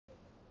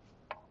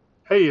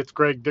Hey, it's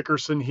Greg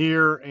Dickerson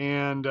here,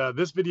 and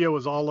this video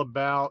is all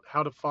about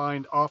how to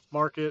find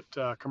off-market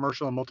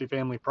commercial and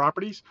multifamily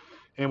properties.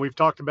 And we've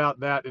talked about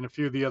that in a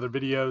few of the other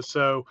videos.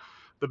 So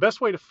the best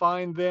way to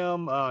find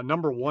them,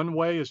 number one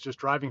way is just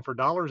driving for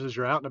dollars as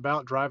you're out and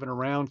about driving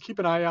around. Keep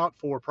an eye out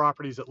for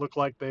properties that look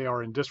like they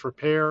are in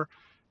disrepair,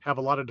 have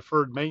a lot of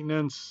deferred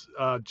maintenance,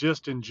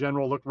 just in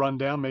general look run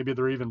down. Maybe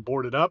they're even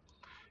boarded up.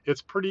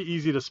 It's pretty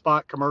easy to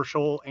spot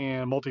commercial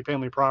and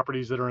multifamily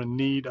properties that are in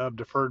need of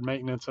deferred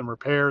maintenance and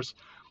repairs.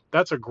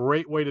 That's a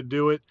great way to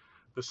do it.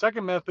 The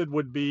second method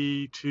would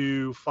be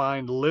to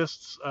find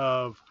list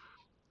of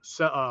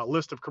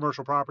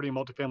commercial property and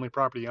multifamily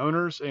property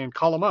owners and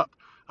call them up.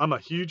 I'm a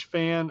huge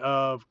fan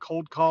of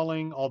cold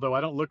calling, although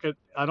I don't look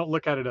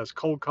at it as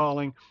cold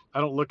calling.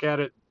 I don't look at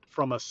it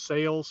from a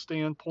sales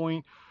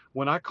standpoint.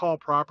 When I call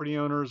property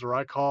owners or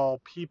I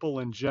call people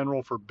in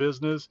general for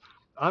business,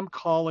 I'm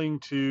calling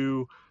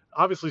to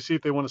obviously see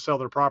if they want to sell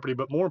their property,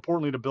 but more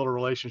importantly to build a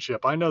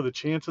relationship. I know the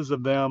chances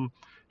of them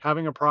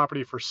having a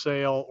property for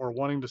sale or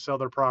wanting to sell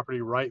their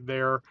property right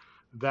there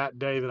that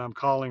day that I'm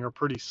calling are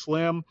pretty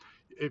slim.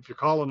 If you're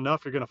calling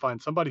enough, you're going to find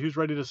somebody who's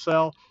ready to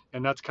sell.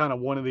 And that's kind of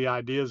one of the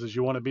ideas is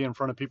you want to be in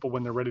front of people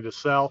when they're ready to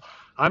sell.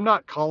 I'm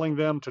not calling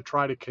them to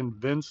try to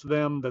convince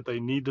them that they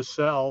need to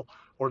sell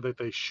or that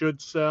they should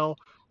sell.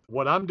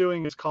 What I'm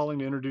doing is calling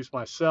to introduce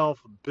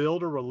myself,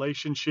 build a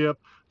relationship,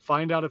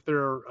 find out if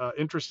they're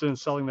interested in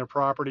selling their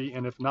property,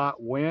 and if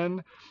not,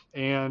 when,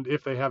 and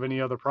if they have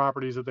any other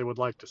properties that they would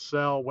like to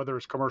sell, whether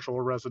it's commercial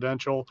or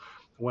residential.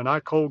 When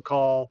I cold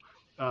call,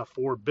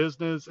 for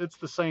business, it's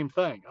the same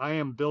thing. I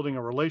am building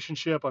a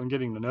relationship. I'm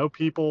getting to know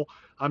people.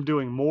 I'm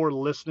doing more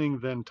listening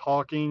than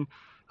talking.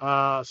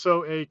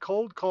 So a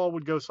cold call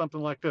would go something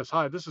like this.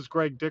 Hi, this is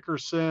Greg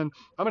Dickerson.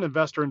 I'm an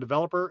investor and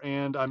developer,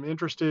 and I'm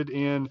interested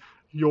in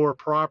your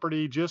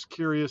property. Just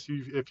curious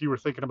if you were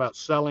thinking about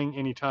selling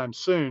anytime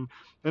soon.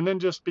 And then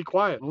just be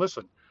quiet and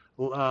listen.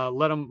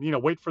 Let them,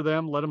 wait for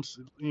them. Let them,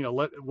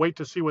 wait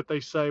to see what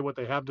they say, what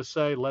they have to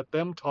say. Let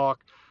them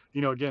talk.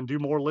 Again, do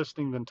more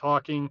listening than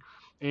talking.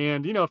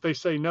 And, if they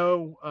say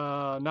no,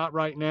 not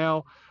right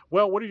now,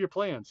 well, what are your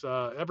plans?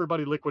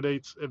 Everybody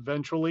liquidates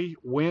eventually.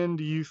 When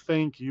do you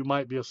think you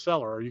might be a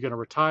seller? Are you going to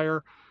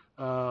retire?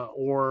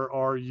 Or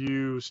are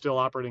you still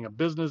operating a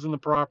business in the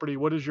property?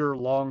 What is your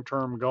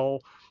long-term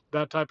goal?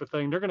 That type of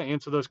thing. They're going to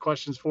answer those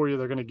questions for you.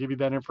 They're going to give you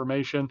that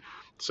information.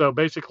 So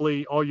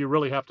basically, all you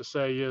really have to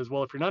say is,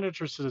 well, if you're not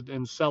interested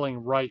in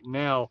selling right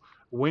now,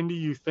 when do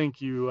you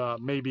think you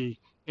may be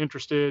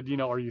interested?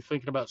 Are you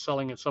thinking about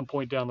selling at some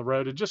point down the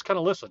road? And just kind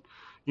of listen.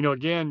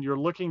 Again, you're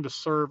looking to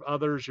serve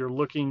others. You're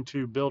looking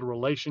to build a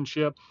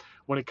relationship.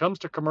 When it comes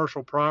to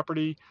commercial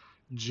property,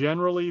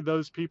 generally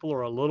those people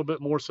are a little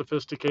bit more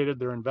sophisticated.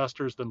 They're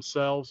investors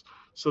themselves,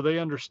 so they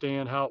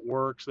understand how it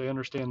works. They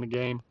understand the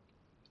game.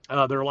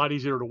 They're a lot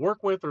easier to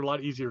work with. They're a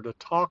lot easier to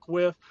talk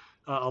with.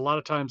 A lot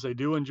of times they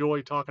do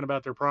enjoy talking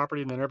about their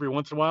property. And then every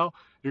once in a while,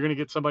 you're going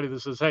to get somebody that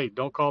says, hey,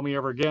 don't call me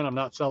ever again. I'm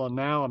not selling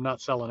now. I'm not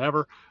selling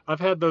ever. I've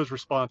had those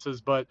responses,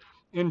 but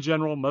in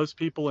general, most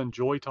people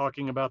enjoy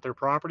talking about their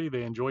property.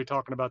 They enjoy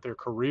talking about their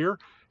career,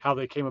 how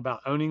they came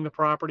about owning the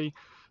property.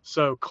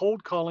 So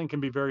cold calling can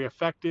be very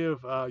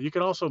effective. You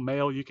can also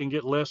mail. You can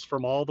get lists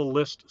from all the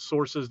list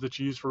sources that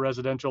you use for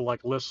residential,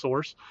 like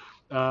ListSource.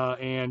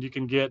 And you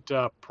can get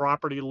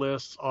property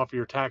lists off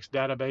your tax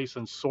database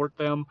and sort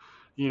them,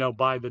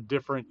 by the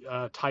different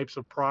types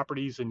of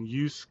properties and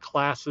use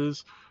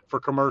classes for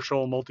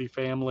commercial,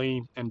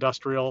 multifamily,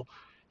 industrial.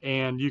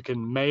 And you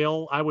can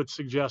mail. I would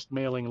suggest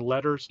mailing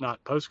letters,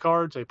 not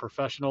postcards, a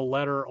professional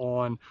letter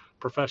on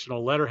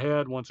professional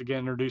letterhead. Once again,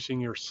 introducing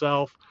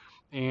yourself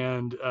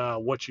and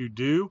what you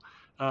do.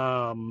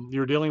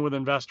 You're dealing with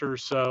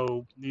investors,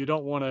 so you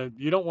don't want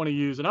to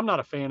use. And I'm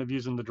not a fan of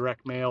using the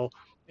direct mail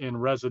in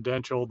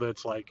residential.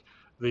 That's like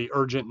the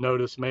urgent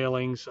notice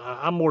mailings.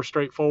 I'm more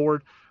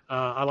straightforward.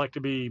 I like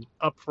to be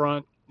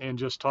upfront and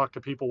just talk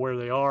to people where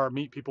they are,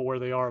 meet people where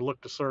they are, look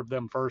to serve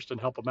them first and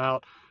help them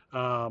out.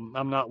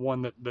 I'm not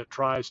one that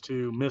tries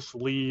to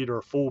mislead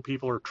or fool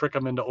people or trick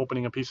them into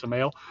opening a piece of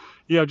mail.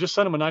 Just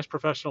send them a nice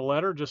professional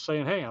letter just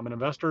saying, hey, I'm an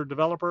investor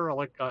developer.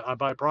 I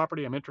buy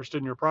property. I'm interested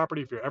in your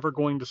property. If you're ever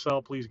going to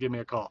sell, please give me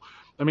a call.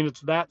 I mean,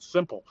 it's that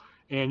simple.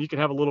 And you can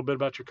have a little bit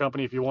about your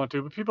company if you want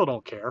to, but people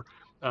don't care.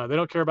 They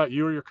don't care about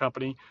you or your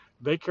company.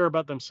 They care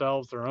about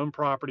themselves, their own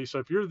property. So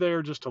if you're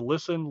there just to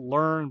listen,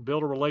 learn,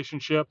 build a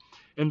relationship,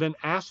 and then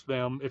ask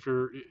them if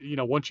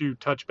once you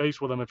touch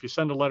base with them, if you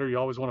send a letter, you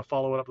always want to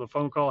follow it up with a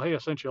phone call. Hey, I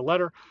sent you a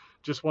letter.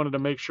 Just wanted to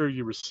make sure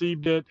you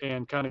received it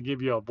and kind of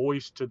give you a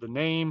voice to the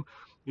name.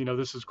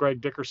 This is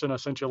Greg Dickerson. I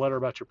sent you a letter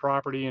about your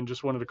property and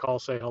just wanted to call,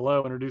 say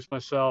hello, introduce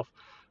myself,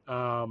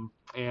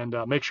 and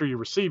make sure you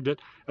received it.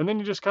 And then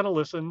you just kind of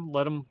listen,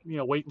 let them,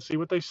 wait and see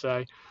what they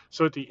say.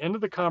 So at the end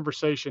of the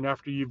conversation,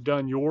 after you've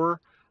done your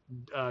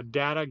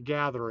data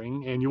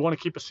gathering, and you want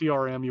to keep a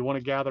CRM, you want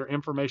to gather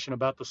information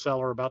about the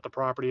seller, about the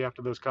property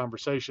after those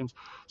conversations.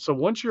 So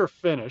once you're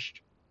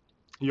finished,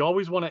 you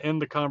always want to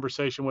end the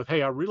conversation with,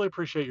 hey, I really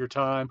appreciate your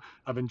time.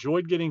 I've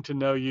enjoyed getting to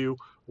know you.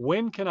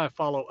 when can I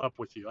follow up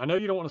with you? I know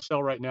you don't want to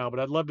sell right now, but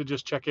I'd love to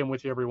just check in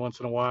with you every once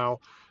in a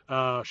while.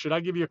 Should I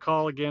give you a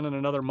call again in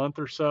another month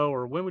or so,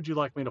 or when would you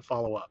like me to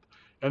follow up?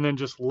 And then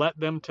just let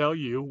them tell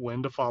you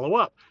when to follow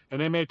up.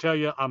 And they may tell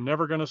you, I'm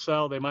never going to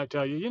sell. They might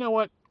tell you, you know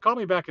what, call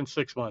me back in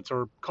 6 months,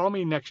 or call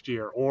me next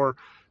year, or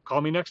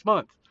call me next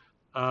month.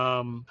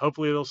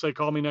 Hopefully they'll say,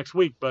 call me next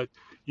week, but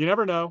you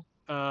never know.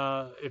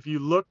 If you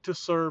look to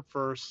serve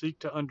first, seek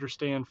to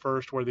understand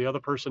first where the other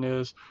person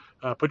is,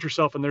 put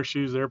yourself in their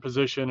shoes, their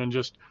position, and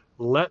just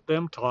let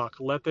them talk,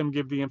 let them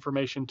give the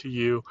information to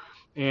you,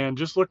 and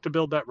just look to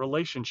build that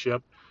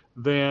relationship.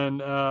 Then,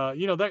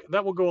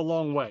 that will go a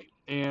long way.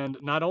 And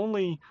not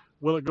only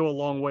will it go a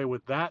long way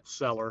with that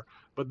seller,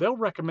 but they'll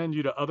recommend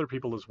you to other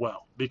people as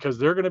well, because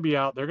they're going to be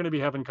out, they're going to be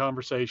having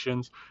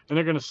conversations, and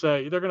they're going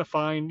to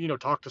find,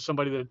 talk to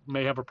somebody that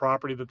may have a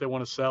property that they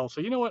want to sell.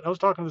 Say, you know what, I was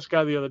talking to this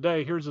guy the other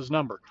day. Here's his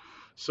number.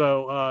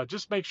 So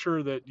just make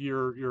sure that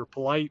you're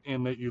polite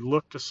and that you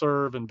look to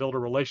serve and build a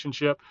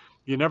relationship.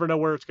 You never know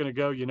where it's going to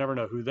go. You never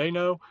know who they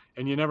know,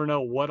 and you never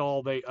know what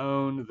all they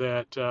own,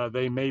 that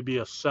they may be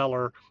a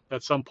seller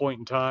at some point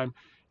in time.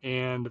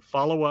 And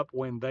follow up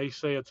when they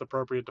say it's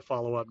appropriate to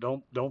follow up.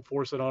 Don't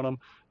force it on them.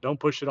 Don't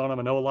push it on them.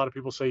 I know a lot of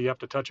people say you have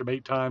to touch them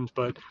 8 times,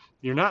 but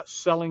you're not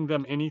selling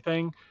them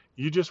anything.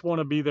 You just want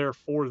to be there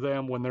for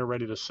them when they're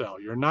ready to sell.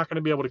 You're not going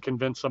to be able to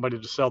convince somebody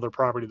to sell their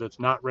property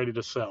that's not ready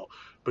to sell,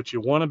 but you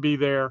want to be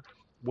there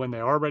when they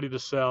are ready to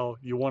sell.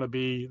 You want to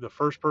be the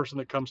first person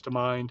that comes to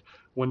mind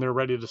when they're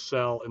ready to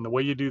sell. And the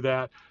way you do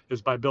that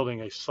is by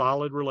building a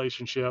solid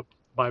relationship,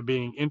 by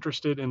being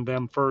interested in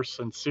them first,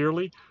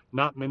 sincerely,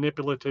 not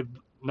manipulative,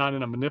 not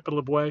in a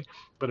manipulative way,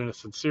 but in a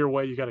sincere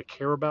way. You got to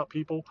care about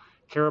people,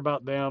 care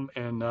about them,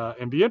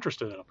 and be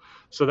interested in them.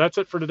 So that's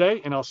it for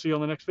today, and I'll see you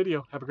on the next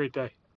video. Have a great day.